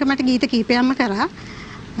සුරංක මට ගීත කීපයක්ම කරා.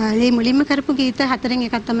 මේ මුලින්ම කරපු ගීත හතරෙන්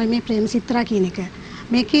එකක් තමයි මේ ප්‍රේමසිත්‍රා කියන එක.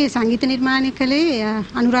 මේකේ සංගීත නිර්මාණය කළේ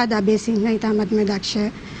අනුරාධ අබේසිංහ, ඉතාමත්ම දක්ෂ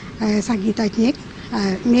සංගීතඥයෙක්.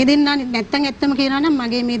 මේ දෙන්නා නැත්තම් ඇත්තම කියනවා නම්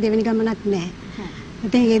මගේ මේ දෙවෙනි ගමනක් නෑ.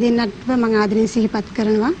 ඉතින් ඒ දෙන්නත්ව මම ආදරෙන් සිහිපත්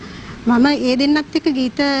කරනවා. මම ඒ දෙන්නත් එක්ක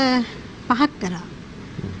ගීත 5ක් කරා.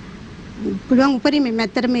 පුළුවන් උපරිමයෙන්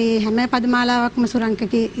ඇත්තට මේ හැම පදමාලාවක්ම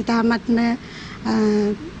සුරංකගේ ඉතාමත්ම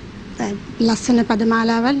ලස්සන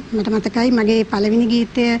පදමාලාවල් මට මතකයි. මගේ පළවෙනි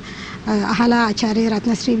ගීතය අහලා ආචාර්ය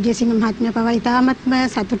රත්නශ්‍රී විජේසිංහ මහත්මයා පවා ඉතාමත්ම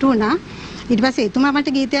සතුටු වුණා. ඊට පස්සේ එතුමා මට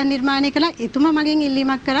ගීතයක් නිර්මාණය කළා. එතුමා මගෙන්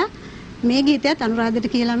ඉල්ලීමක් කරා මේ ගීතයත් අනුරාධට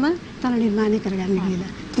කියලාම තන නිර්මාණය කරගන්න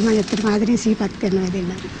කියලා. මම ඇත්තටම ආදරෙන් සිහිපත් කරනවා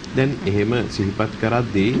දෙන්න. දැන් එහෙම සිහිපත්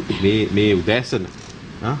කරද්දී මේ උදෑසන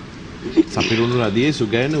සපිරුණු රදියේ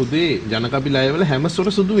සුගෑන උදේ ජනකපිලයවල හැම සොර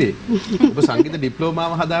සුදුවේ. ඔබ සංගීත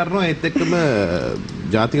ඩිප්ලෝමාව හදාරනවා ඒත් එක්කම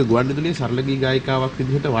ජාතික ගුවන්විදුලියේ සරල ගී ගායිකාවක්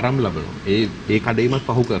විදිහට වරම් ලබනවා. ඒ කඩේමත්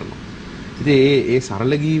පහු කරනවා. ඉතින් ඒ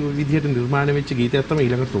සරල ගී විදිහට නිර්මාණය වෙච්ච ගීතයක් තමයි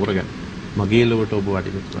ඊළඟට තෝරගන්නේ. මගේ ලොවට ඔබ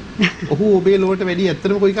වටිනවා. ඔහු ඔබේ ලොවට වැඩි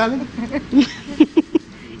ඇත්තටම කොයි කාලෙද?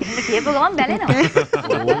 කියපු ගමන් බැලෙනවා.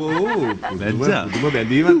 ඕ ලැජ්ජා. දුම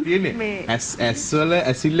බැඳීමක් තියෙන්නේ. ඇස් වල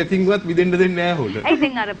ඇසිල්ලකින්වත් විදෙන්න දෙන්නේ නැහැ හොට. ඒ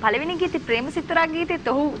දැන් අර පළවෙනි ගීතේ ප්‍රේමසිත්‍රා ගීතෙත්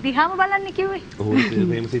ඔහු දිහාම බලන්න කිව්වේ. ඔහු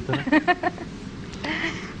ප්‍රේමසිත්‍රා.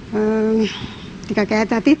 ටිකක්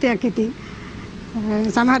ඈත අතීතයක් ඉතින්.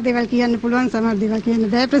 සමහර දේවල් කියන්න පුළුවන්, සමහර දේවල් කියන්න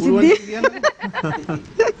බෑ ප්‍රසිද්ධිය.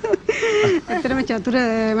 ඇත්තටම චතුර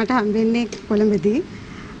මට හම්බෙන්නේ කොළඹදී.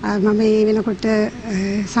 මම මේ වෙනකොට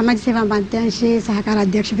සමාජ සේවා මධ්‍යංශයේ සහකාර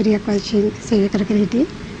අධ්‍යක්ෂකවරියක් වශයෙන් සේවය කර හිටියේ.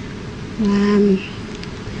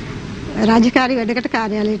 රාජකාරී වැඩකට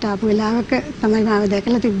කාර්යාලයට ආපු වෙලාවක තමයි මාව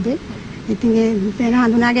දැකලා තිබ්බේ. ඉතින් ඒ වෙන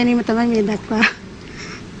හඳුනා ගැනීම තමයි මේ දක්වා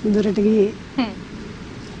දුරට ගියේ.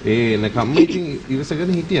 එනකම්ම ඉතින්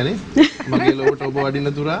ඉවසගෙන හිටියානේ. මගේ ලොවට ඔබ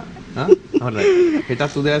වඩින තුරා. හරි.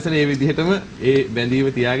 හෙටත් උදෑසන මේ විදිහටම ඒ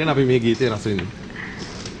බැඳීම තියාගෙන අපි මේ ගීතය රස විඳිමු.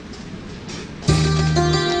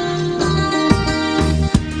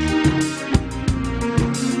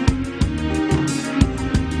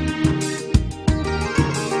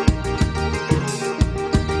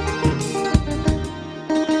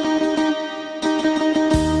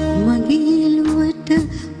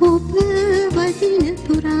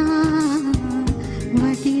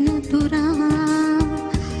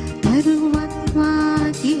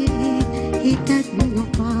 හිතත්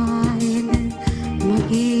නොපායන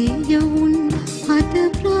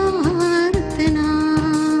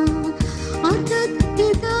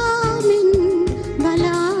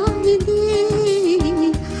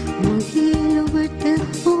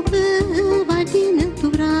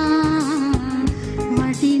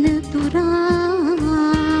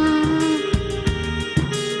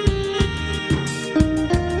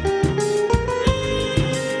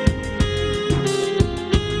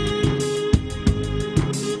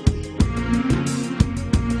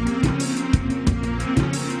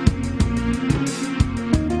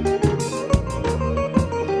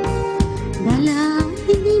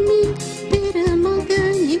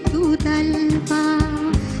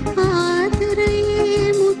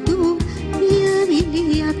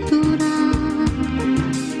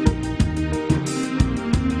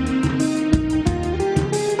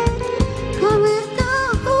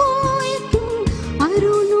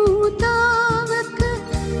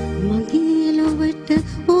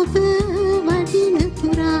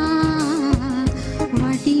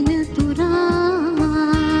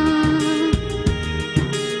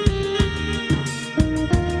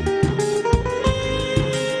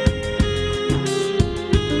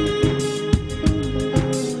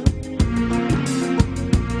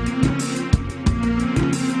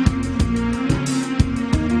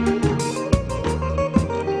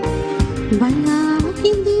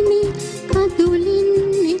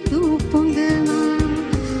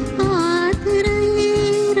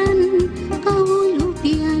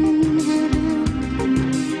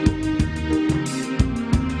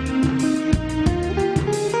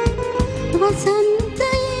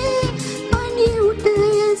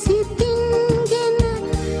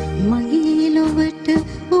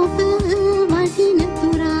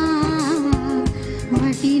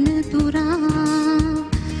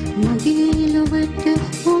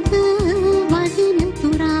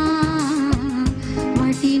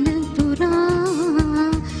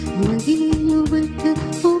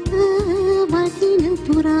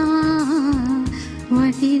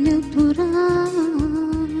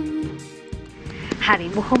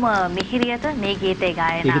බොහොම මිහිරියට මේ ගීතේ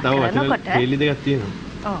ගායනා කරනකොට මේලි දෙකක් තියෙනවා.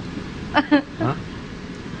 ඔව්.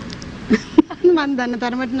 මන් දන්න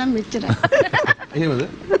තරමට නම් මෙච්චරයි. එහෙමද?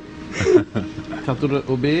 චතුර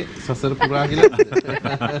ඔබේ සසර පුරා කියලා.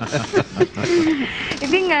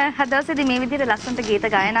 ඉතින් හදවතේදී මේ විදිහට ලස්සනට ගීත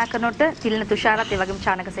ගායනා කරනකොට තිලින තුෂාරත් ඒ වගේම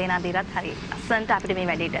චානක සේනාධීරත් හරි ලස්සනට අපිට මේ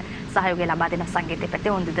වැඩේට සහයෝගය ලබා දෙන සංගීතය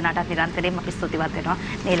පැත්තේ උන් දෙදෙනාට නිරන්තරයෙන්ම අපි ස්තුතිවත් වෙනවා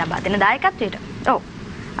මේ ලබා දෙන දායකත්වයට. ඔව්.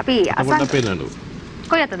 අපි අපොන්න පෙන්නනු.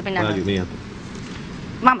 කොයි අතද පෙන්නන්නේ? මේ අත.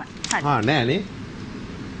 මම. හරි. නෑනේ.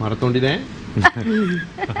 මරතොන්ඩි නෑ.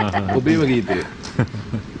 ඔබේම ගීතය.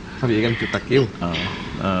 අපි ඒකම චුට්ටක් කියමු.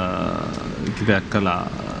 ගීතයක් කළා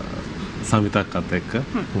සමිතක්කත් එක්ක.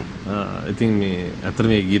 ඉතින් මේ ඇත්තට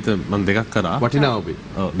මේ ගීත මම දෙකක් කරා. වටිනා ඔබේ.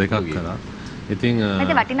 ඔව් දෙකක් කරා. ඉතින්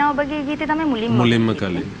ඒක වටිනා ඔබගේ ගීතේ තමයි මුලින්ම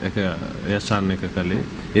කළේ. ඒක යෂාන් එක කළේ.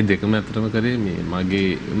 ඒ දෙකම ඇත්තටම කරේ මේ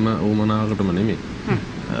මගේම උමනාවකටම නෙමෙයි.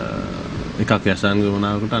 එකක් යෂාන්ගේ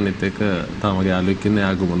උමනාවකට අනිත් එක තව මගේ යාළුවෙක් ඉන්න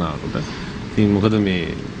එයාගේ උමනාවකට. ඉතින් මොකද මේ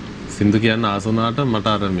සින්දු කියන්න ආස වුණාට මට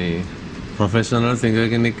අර මේ ප්‍රොෆෙෂනල් සිංගර්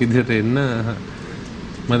කෙනෙක් විදිහට එන්න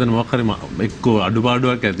මම දැන් මොකක් හරි එක්කෝ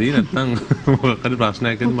අඩුපාඩුවක් ඇති නැත්නම් මොකක් හරි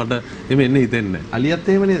ප්‍රශ්නයක් ඇති මට එමෙ එන්න හිතෙන්නේ නැහැ. අලියත්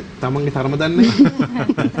එහෙමනේ තමන්ගේ තරම දන්නේ.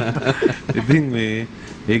 ඉතින් මේ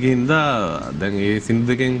ඒකින්ද දැන් ඒ සින්දු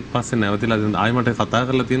දෙකෙන් පස්සේ නැවතිලා දැන් ආයෙ මට කතා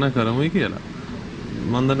කරලා තියෙනවා කරමුයි කියලා.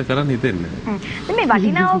 මම දැන් කරන්න හිතෙන්නේ නැහැ. මේ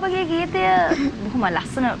වටිනා ඔබගේ ගීතය බොහොම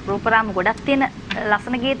ලස්සන රූපරාම ගොඩක් තියෙන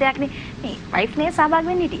ලස්සන ගීතයක්නේ. මේ වයිෆ් නේ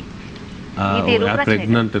සහභාගී වෙන්න හිටියේ. එයා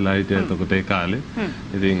ප්‍රෙග්නන්ට් වෙලා හිටියා එතකොට ඒ කාලේ.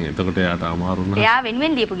 ඉතින් එතකොට එයාට අමාරු වුණා. එයා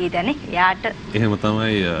වෙනුවෙන් ලියපු ගීතයනේ. එයාට එහෙම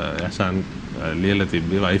තමයි යෂාන් ලියලා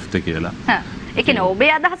තිබ්බේ වයිෆ්ට කියලා. ඒ කියන්නේ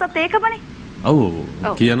ඔබේ අදහසත් ඒකමනේ. ඔව්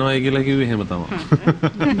කියනවා කියලා කිව්වේ එහෙම තමයි.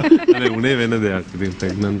 අනේ උනේ වෙන දෙයක්. ඉතින්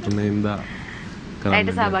ප්‍රෙග්නන්ට් උනේ ඉඳා කරන්නේ.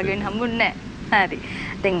 ඒකට සහභාගී වෙන්න හම්බුන්නේ නැහැ. හරි.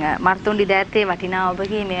 දැන් මර්තුන්ඩි දෑත්තේ වටිනා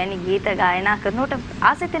ඔබගේ මෙවැනි ගීත ගායනා කරනකොට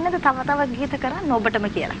ආසෙත් එන්නද තව ගීත කරන්න ඔබටම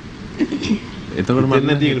කියලා. එතකොට මම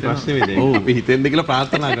දෙන්න තියෙන ප්‍රශ්නේ මේ දැන් අපි හිතෙන්ද කියලා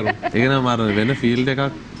ප්‍රාර්ථනා කරමු. ඒක නම් අර වෙන ෆීල්ඩ් එකක්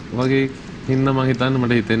වගේ ඉන්න මම හිතන්නේ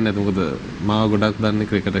මට හිතෙන්නේ නැහැ. මොකද මාව ගොඩක් දන්නේ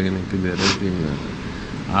ක්‍රිකට් කෙනෙක් විදියට. ඉතින්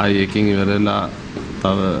ආයේ එකකින් ඉවරලා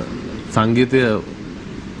තව සංගීතය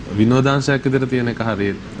විනෝදාංශයක් විදියට තියෙන එක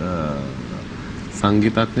හරියට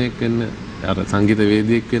සංගීතඥයෙක් වෙන්න අර සංගීත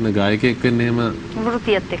වේදිකයෙක් වෙන්න ගායකයෙක් වෙන්න එහෙම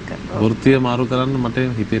වෘත්තියත් එක්ක වෘත්තිය මාරු කරන්න මට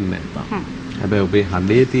හිතෙන්නේ නැහැ. හැබැයි ඔබේ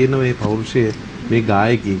හඬේ තියෙන මේ පෞරුෂය මේ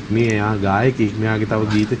ගායකයෙක් මේ එයා ගායකයෙක් මෙයාගේ තව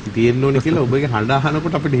ගීත තියෙන්න ඕනේ කියලා ඔබගේ හඬ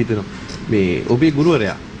අහනකොට අපිට හිතෙනවා. මේ ඔබේ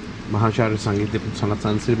ගුරුවරයා මහාචාර්ය සංගීත සනත්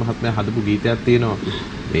සංසිරි මහත්මයා හදපු ගීතයක් තියෙනවා.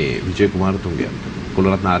 මේ විජය කුමාරතුංගය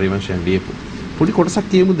කුලරත්න ආර්යවංශයන් ලියපු. පොඩි කොටසක්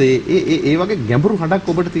කියමුද ඒ වගේ ගැඹුරු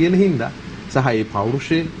හඬක් ඔබට තියෙන හින්දා සහ ඒ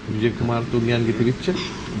පෞරුෂය විජය කුමාරතුංගයන්ගේ තිබිච්ච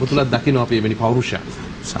ඔබ තුල දකින්න අපි එවැනි පෞරුෂයක්.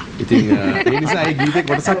 ඉතින් ඒ නිසා ඒ ගීතේ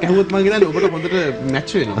කොටසක් ඇහුවොත් මම හිතන්නේ ඔබට හොඳට මැච්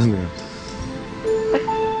වෙනවා.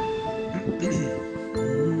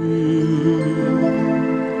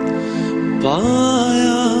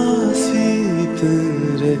 पाया सीत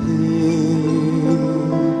रहे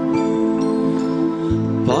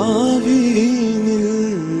पावी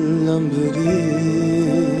नीलंबरे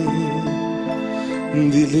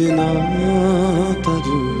दिलना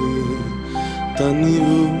तरुए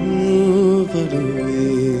तनिवु परुए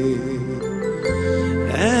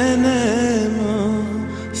ऐनेमा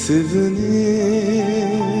सिवने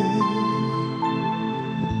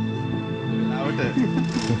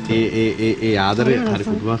ඒ ආදරය හරි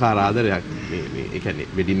පුදුමාකාර ආදරයක්. මේ ඒ කියන්නේ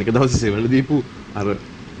වෙඩින් එක දවසේ සෙවන දීපු අර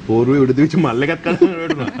පෝරුවේ උඩ දිවිච්ච මල් එකක් කඩන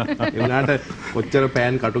වඩුණා. ඒ වුණාට කොච්චර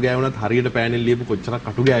පෑන් කටු ගෑවුණත් හරියට පෑනෙන් ලියපු කොච්චර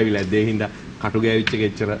කටු ගෑවිලාද ඒ හින්දා කටු ගෑවිච්ච එක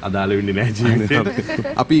එච්චර අදාළ වෙන්නේ නැහැ ජීවිතේට.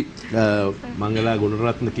 අපි මංගලා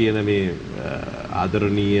ගුණරත්න කියන මේ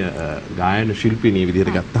ආදරණීය ගායන ශිල්පිනිය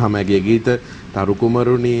විදිහට ගත්තාම ඇගේ ගීත තරු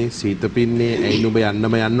කුමරුනි සීතපින්නේ ඇයි නුඹ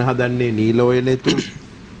යන්න හදන්නේ නීලෝයනෙතු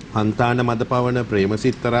හන්තාන මදපවන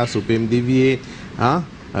ප්‍රේමසිත්තරා සුපෙම් දිවියේ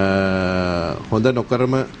හොඳ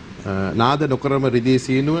නොකරම නාද නොකරම රිදී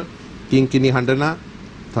සීනුව කිංකිණි හඬනා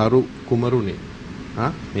තරු කුමරුනේ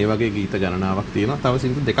මේ වගේ ගීත ගණනාවක් තියෙනවා. තව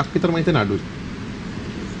සින්දු දෙකක් විතරම හිතන අඩුයි.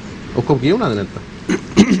 ඔක්කොම කියුණාද නැත්තම්?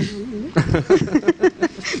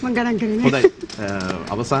 මම ගණන් කරන්නේ. හොඳයි.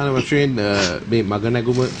 අවසාන වශයෙන් මේ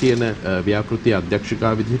මගනැගුම කියන ව්‍යාපෘති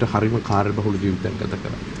අධ්‍යක්ෂකා විදිහට හරිම කාර්යබහුල ජීවිතයක් ගත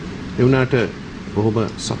කරා. ඒ වුණාට බොහොම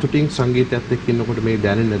සතුටින් සංගීතයත් එක්ක ඉන්නකොට මේ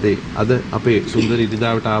දැනෙන දේ අද අපේ සුන්දර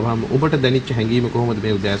ඉදිරියට ආවම ඔබට දැනෙච්ච හැඟීම කොහොමද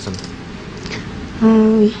මේ උදෑසන?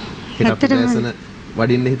 ඇත්තටම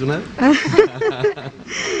වඩින්න හිතුණා?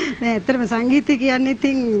 නෑ ඇත්තටම සංගීතය කියන්නේ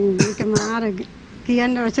ඉතින් ඒක මාර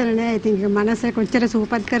කියන්න වචන නෑ. ඉතින් මනස කොච්චර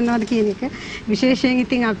සූපත් කරනවද කියන එක විශේෂයෙන්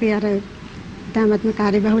ඉතින් අපි අර තාමත්ම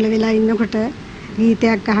කාර්යබහුල වෙලා ඉන්නකොට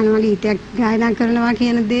ගීතයක් අහනවා ගීතයක් ගායනා කරනවා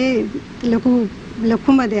කියන දේ ලොකු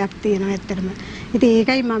ලොකුම දෙයක් තියෙනවා ඇත්තටම. ඉතින්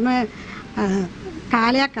ඒකයි මම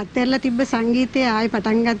කාලයක් අත්හැරලා තිබ්බ සංගීතය ආයෙ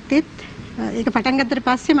පටන් ගත්තෙත් ඒක පටන් ගත්තට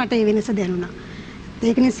පස්සේ මට ඒ වෙනස දැනුණා.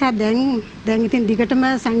 ඒක නිසා දැන් ඉතින් දිගටම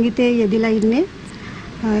සංගීතයේ යෙදিলা ඉන්නේ.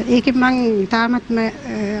 ඒකෙන් මම තාමත්ම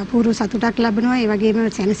අපූර්ව සතුටක් ලබනවා. ඒ වගේම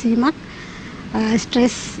සැනසීමක්.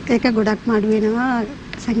 ස්ට්‍රෙස් එක ගොඩක්ම අඩු වෙනවා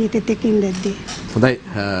සංගීතෙත් එක්ක ඉඳද්දී. හොඳයි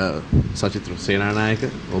සචිත්‍ර සේනානායක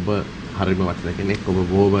ඔබ හරිම වටින කෙනෙක්. ඔබ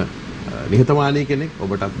බොහොම නිහතමානී කෙනෙක්.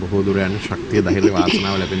 ඔබටත් බොහෝ දුර යන ශක්තිය ධෛර්ය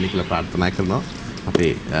වාසනාව ලැබෙන්න කියලා ප්‍රාර්ථනා කරනවා.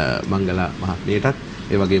 අපේ මංගල මහත්මියටත්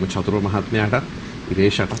ඒ වගේම චතුර මහත්මයාටත්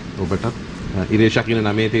ඉරේෂටත් ඔබටත් ඉරේෂා කියන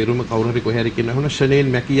නමේ තේරුම කවුරු හරි කොහේ හරි කියනවා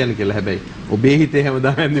ෂනේන් මැකියන් කියලා. හැබැයි ඔබේ හිතේ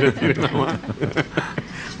හැමදාම ඇඳිලා තියෙනවා.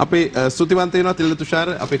 අපේ ස්තුතිවන්ත වෙනවා තිල්ල තුෂාර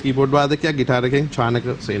අපේ කීබෝඩ් වාදකයා ගිටාරකෙන් චානක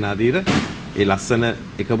සේනාධීර ඒ ලස්සන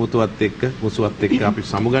එකමුතුවත් එක්ක මුසුවත් එක්ක අපි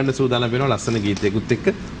සමුගන්න සූදානම් වෙනවා ලස්සන ගීතයකුත් එක්ක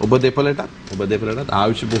ඔබ දෙපළටත්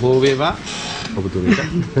ආයුෂ බොහෝ වේවා ඔබතුමීට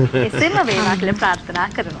එසේම වේවා කියලා ප්‍රාර්ථනා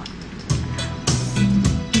කරනවා.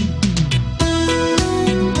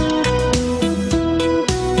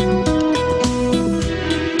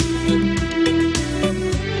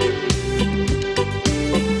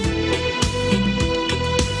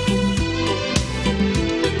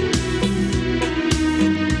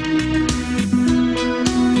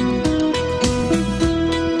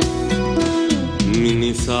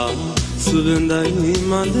 සුවඳයි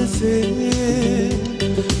මඳසේ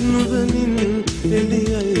නුවණින්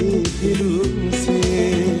එළියයි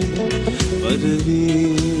හිරුසේ වරවි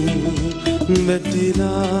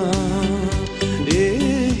වැටිලා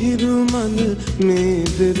ඒ හිරු මඳ මේ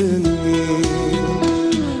දෙරනේ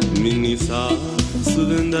මිනිසා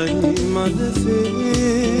සුවඳයි මඳසේ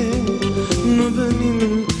නුවණින්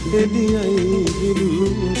එළියයි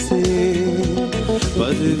හිරුසේ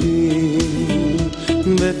වරවි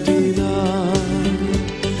වැටිලා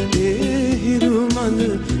ඒ හිරු මඳ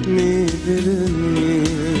මේ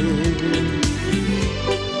දෙරනේ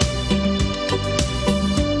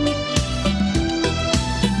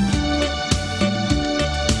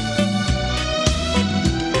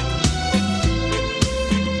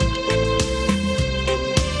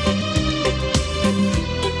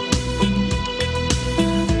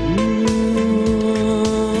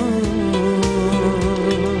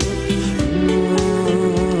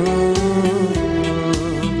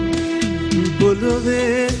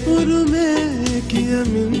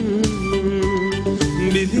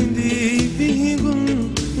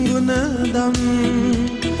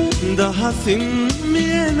දහසින්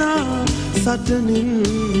මියනා සටනින්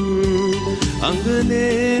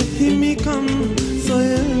අංගනේ හිමිකම්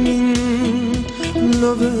සොයමින්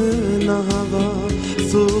ලොව නහවා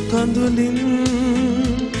සුකඳුලින්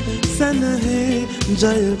සනහේ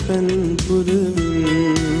ජයපැන්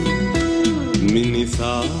පුරමින්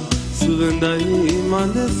මිනිසා සුවඳයි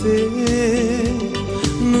මඳසේ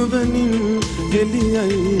නුවණින්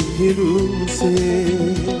එළියයි හිරුසේ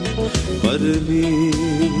පරවි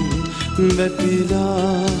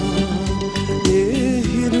වැටිලා ඒ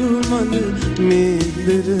හිරු මඳ මේ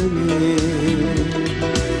දෙරනේ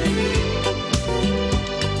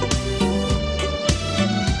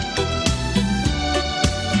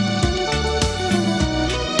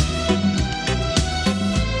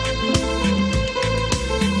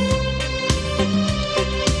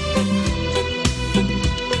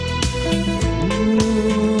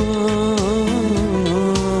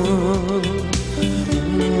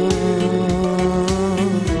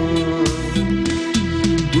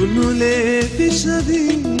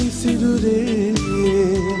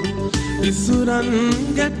ඉසුරන්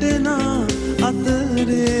ගැටෙන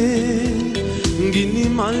අතරේ ගිනි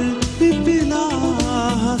මල් පිපිලා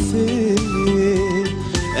හසේ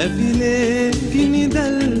ඇවිලේ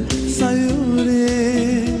ගිනිදැල්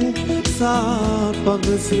සයුරේ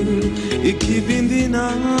සාපගසින්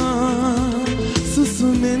ඉකිබිඳිනා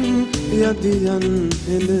සුසුමෙන් යදියන්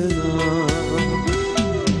හෙළනා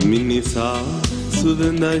මිනිසා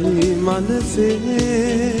සුවඳයි මනසේ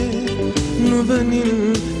නුවණින්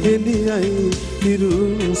එළියයි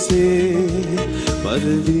හිරුසේ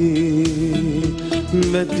පරවි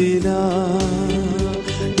වැටිලා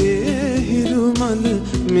ඒ හිරු මඳ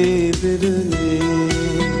මේ දෙරනේ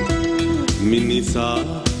මිනිසා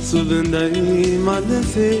සුවඳයි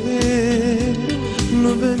මනසේ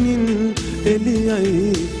නුවණින්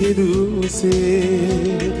එළියයි හිරුසේ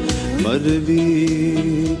පරවි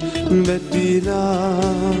වැටිලා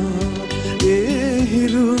ඒ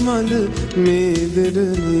හිරු මඳ මේ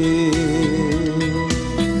දෙරනේ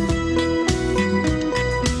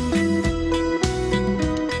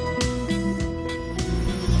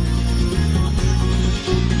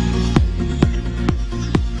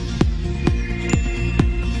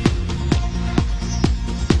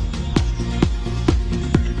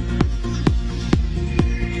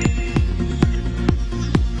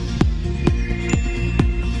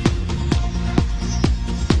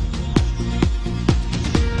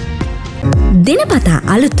දිනපතා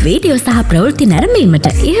අලුත් වීඩියෝ සහ ප්‍රවෘත්ති නැරඹීමට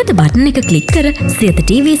ඉහත බටන් එක ක්ලික් කර සියත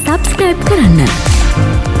TV සබ්ස්ක්‍රයිබ් කරන්න.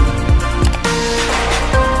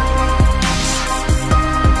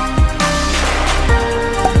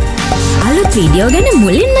 අලුත් වීඩියෝ ගැන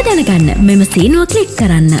මුලින්ම දැනගන්න මෙම සීනුව ක්ලික්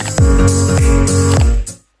කරන්න.